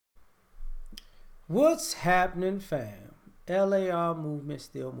What's happening, fam? L.A.R. movement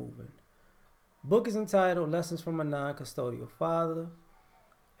still moving. Book is entitled Lessons from a Non-Custodial Father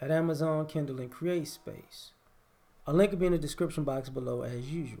at Amazon, Kindle, and Create Space. A link will be in the description box below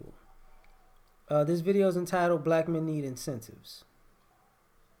as usual. This video is entitled Black Men Need Incentives.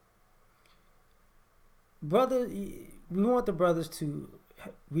 We want the brothers to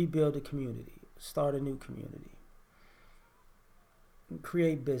rebuild the community, start a new community,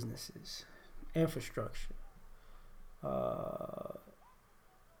 create businesses, infrastructure,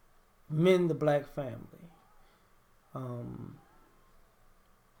 mend the black family,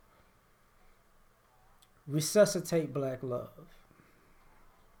 resuscitate black love.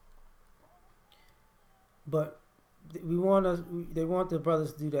 But they want the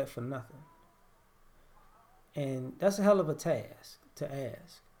brothers to do that for nothing. And that's a hell of a task to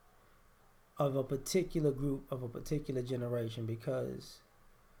ask of a particular group, of a particular generation, because,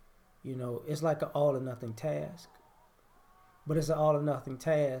 you know, it's like an all or nothing task. But it's an all or nothing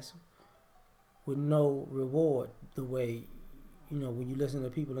task with no reward, the way, you know, when you listen to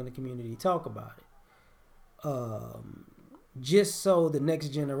people in the community talk about it. Just so the next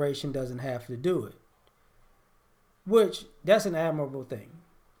generation doesn't have to do it. Which, that's an admirable thing.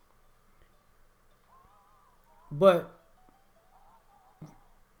 But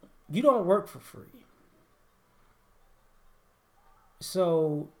you don't work for free.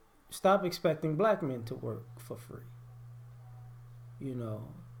 So stop expecting black men to work for free. You know,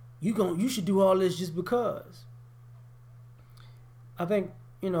 you should do all this just because. I think,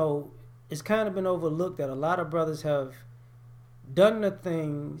 you know, it's kind of been overlooked that a lot of brothers have done the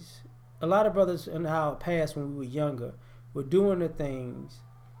things. A lot of brothers in our past, when we were younger, were doing the things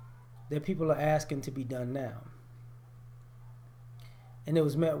that people are asking to be done now. And it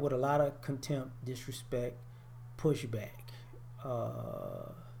was met with a lot of contempt, disrespect, pushback.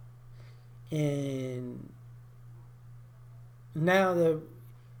 And now that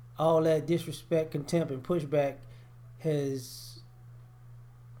all that disrespect, contempt, and pushback has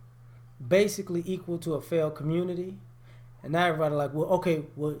basically equaled to a failed community, and now everybody like, well, okay,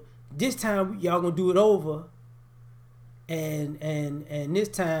 well, this time y'all gonna do it over, and this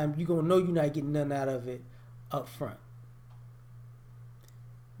time you gonna know you're not getting nothing out of it up front.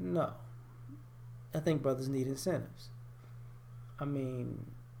 No. I think brothers need incentives. I mean,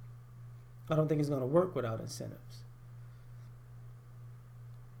 I don't think it's going to work without incentives.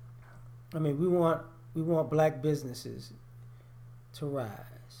 I mean, we want black businesses to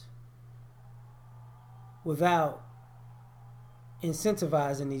rise without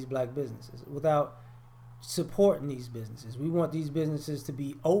incentivizing these black businesses, without supporting these businesses. We want these businesses to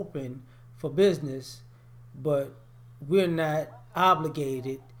be open for business, but we're not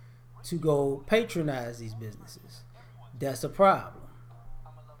obligated to go patronize these businesses. That's a problem.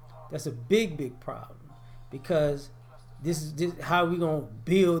 That's a big problem, because this is how we gonna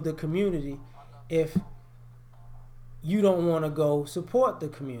build the community if you don't want to go support the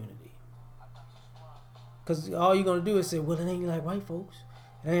community. Because all you're gonna do is say, well, it ain't like white folks,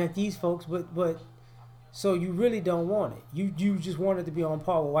 it ain't like these folks, but so you really don't want it. You just want it to be on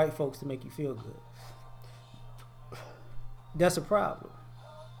par with white folks to make you feel good. That's a problem.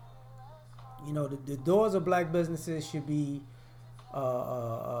 You know, the doors of black businesses should be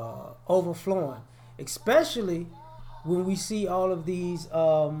overflowing, especially when we see all of these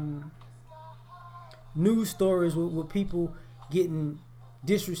news stories with people getting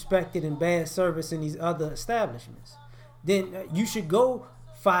disrespected and bad service in these other establishments. Then you should go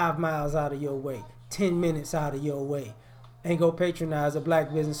 5 miles out of your way, 10 minutes out of your way, and go patronize a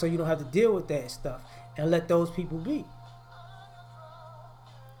black business so you don't have to deal with that stuff, and let those people be.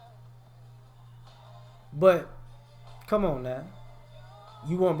 But come on now,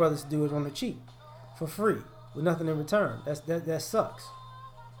 you want brothers to do it on the cheap, for free, with nothing in return. That sucks.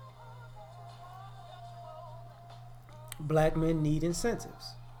 Black men need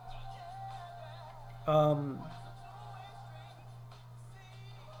incentives. When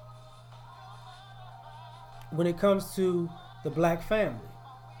it comes to the black family,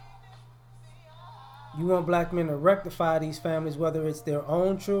 you want black men to rectify these families, whether it's their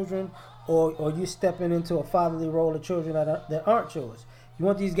own children or you stepping into a fatherly role of children that aren't yours. You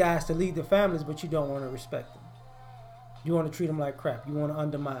want these guys to lead their families, but you don't want to respect them. You want to treat them like crap. You want to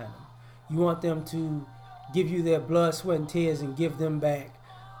undermine them. You want them to give you their blood, sweat, and tears and give them back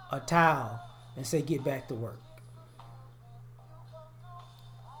a towel and say, get back to work.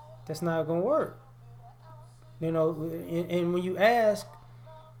 That's not going to work. You know, and when you ask,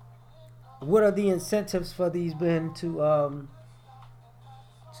 what are the incentives for these men to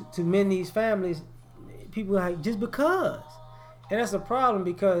mend these families? People are like, just because. And that's a problem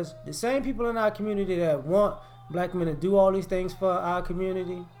because the same people in our community that want black men to do all these things for our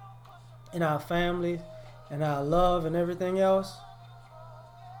community and our families and our love and everything else,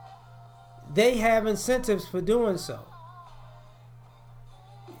 they have incentives for doing so.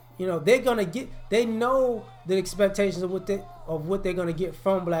 You know, they know the expectations of what they're gonna get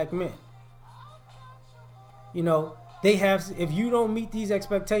from black men. You know, if you don't meet these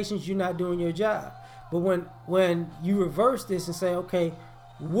expectations, you're not doing your job. But when you reverse this and say, okay,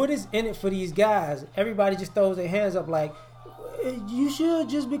 what is in it for these guys? Everybody just throws their hands up like, you should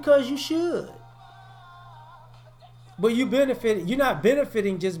just because you should. But you're not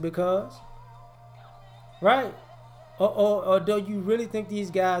benefiting just because. Right? Or do you really think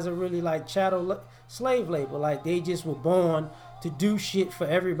these guys are really like chattel slave labor? Like they just were born to do shit for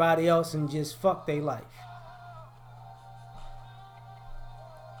everybody else and just fuck their life?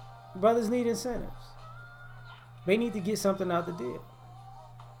 Brothers need incentives. They need to get something out the deal.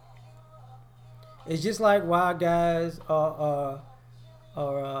 It's just like why guys are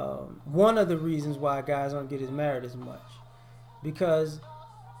one of the reasons why guys don't get as married as much. Because,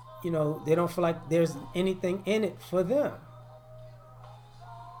 you know, they don't feel like there's anything in it for them.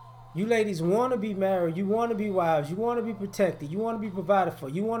 You ladies want to be married. You want to be wives. You want to be protected. You want to be provided for.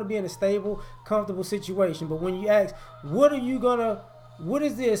 You want to be in a stable, comfortable situation. But when you ask, what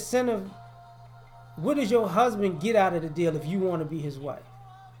is the incentive? What does your husband get out of the deal if you want to be his wife?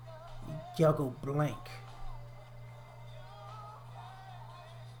 Y'all go blank.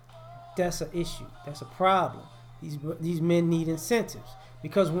 That's an issue. That's a problem. These men need incentives.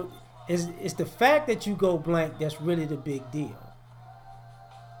 Because it's the fact that you go blank that's really the big deal.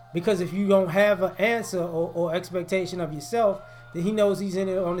 Because if you don't have an answer or expectation of yourself, then he knows he's in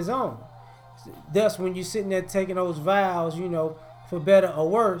it on his own. Thus, when you're sitting there taking those vows, you know, for better or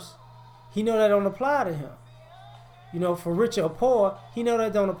worse, he know that don't apply to him. You know, for richer or poor, he know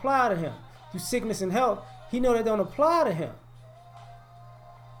that don't apply to him. Through sickness and health, he know that don't apply to him.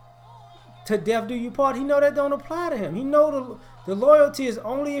 To death do you part, he know that don't apply to him. He know the loyalty is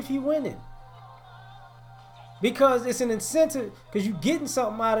only if he winning. Because it's an incentive, because you getting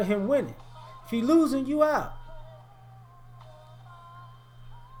something out of him winning. If he losing, you out.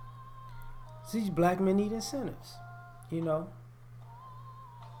 See, these black men need incentives, you know.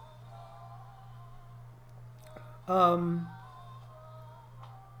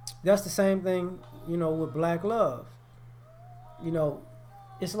 That's the same thing, you know, with black love. You know,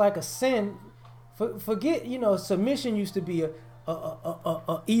 it's like a sin. Forget, you know, submission used to be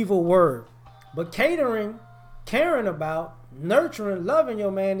a evil word, but caring about, nurturing, loving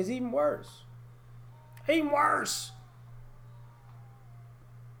your man is even worse. Even worse.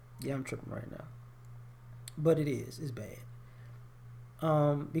 Yeah, I'm tripping right now, but it is. It's bad.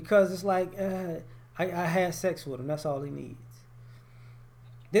 Because it's like I had sex with him. That's all he needs.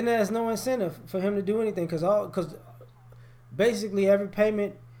 Then there's no incentive for him to do anything because basically every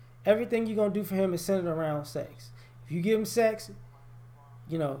payment, everything you're going to do for him is centered around sex. If you give him sex,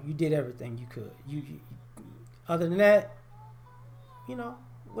 you know, you did everything you could. You other than that, you know,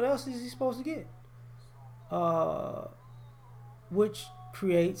 what else is he supposed to get? Which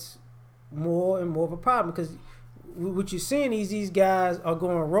creates more and more of a problem because what you're seeing is these guys are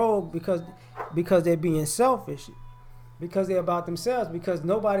going rogue because they're being selfish, because they're about themselves, because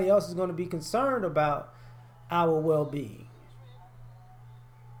nobody else is going to be concerned about our well-being.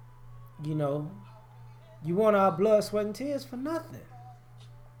 You know, you want our blood, sweat, and tears for nothing.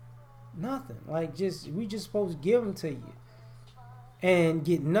 Nothing. Like, we just supposed to give them to you and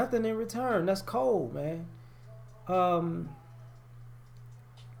get nothing in return. That's cold, man. And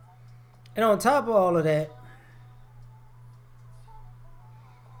on top of all of that,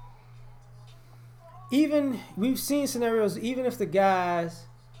 even we've seen scenarios, even if the guys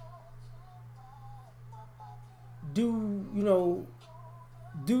do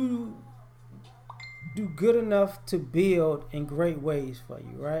good enough to build in great ways for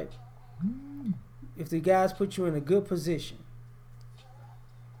you, right? If the guys put you in a good position,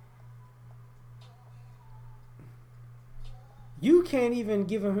 you can't even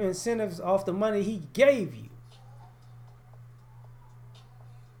give him incentives off the money he gave you.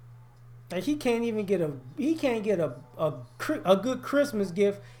 Like he can't get a good Christmas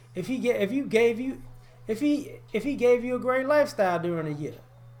gift if he gave you a great lifestyle during the year.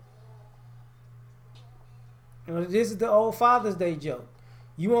 You know, this is the old Father's Day joke.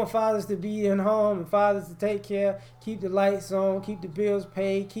 You want fathers to be in home and fathers to take care, keep the lights on, keep the bills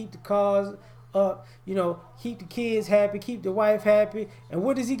paid, keep the cars up, you know, keep the kids happy, keep the wife happy. And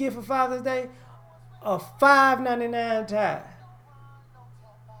what does he get for Father's Day? A $5.99 tie.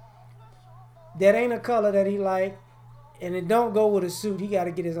 That ain't a color that he like. and it don't go with a suit. He got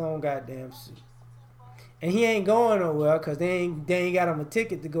to get his own goddamn suit. And he ain't going nowhere because they ain't got him a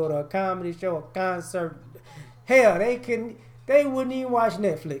ticket to go to a comedy show, a concert. Hell, they wouldn't even watch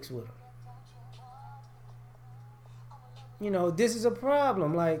Netflix with him. You know, this is a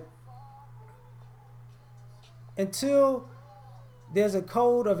problem. Like, until there's a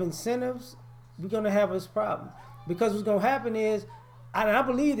code of incentives, we're gonna have this problem. Because what's gonna happen is, I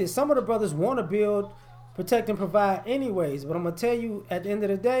believe this, some of the brothers want to build, protect, and provide anyways. But I'm gonna tell you, at the end of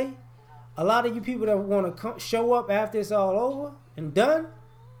the day, a lot of you people that want to show up after it's all over and done,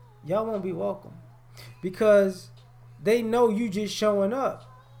 y'all won't be welcome. Because they know you just showing up,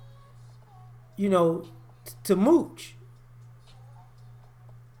 you know, to mooch.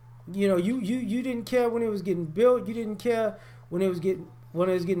 You know, you didn't care when it was getting built. You didn't care when it was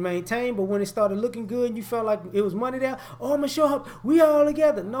getting maintained. But when it started looking good, and you felt like it was money there. Oh, I'm gonna show up. We all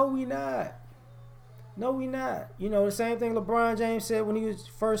together. No, we not. No, we not. You know, the same thing LeBron James said when he was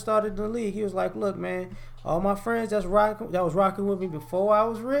first started in the league. He was like, "Look, man, all my friends that was rocking with me before I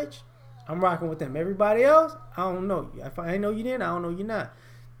was rich, I'm rocking with them. Everybody else, I don't know you. If I ain't know you then, I don't know you not."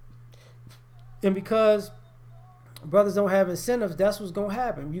 And because brothers don't have incentives, that's what's gonna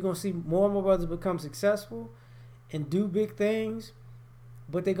happen. You're gonna see more and more brothers become successful and do big things,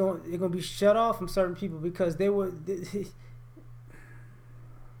 but they're gonna be shut off from certain people because they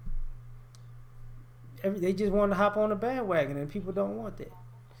just want to hop on the bandwagon, and people don't want that.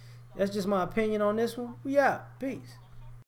 That's just my opinion on this one. We out. Peace.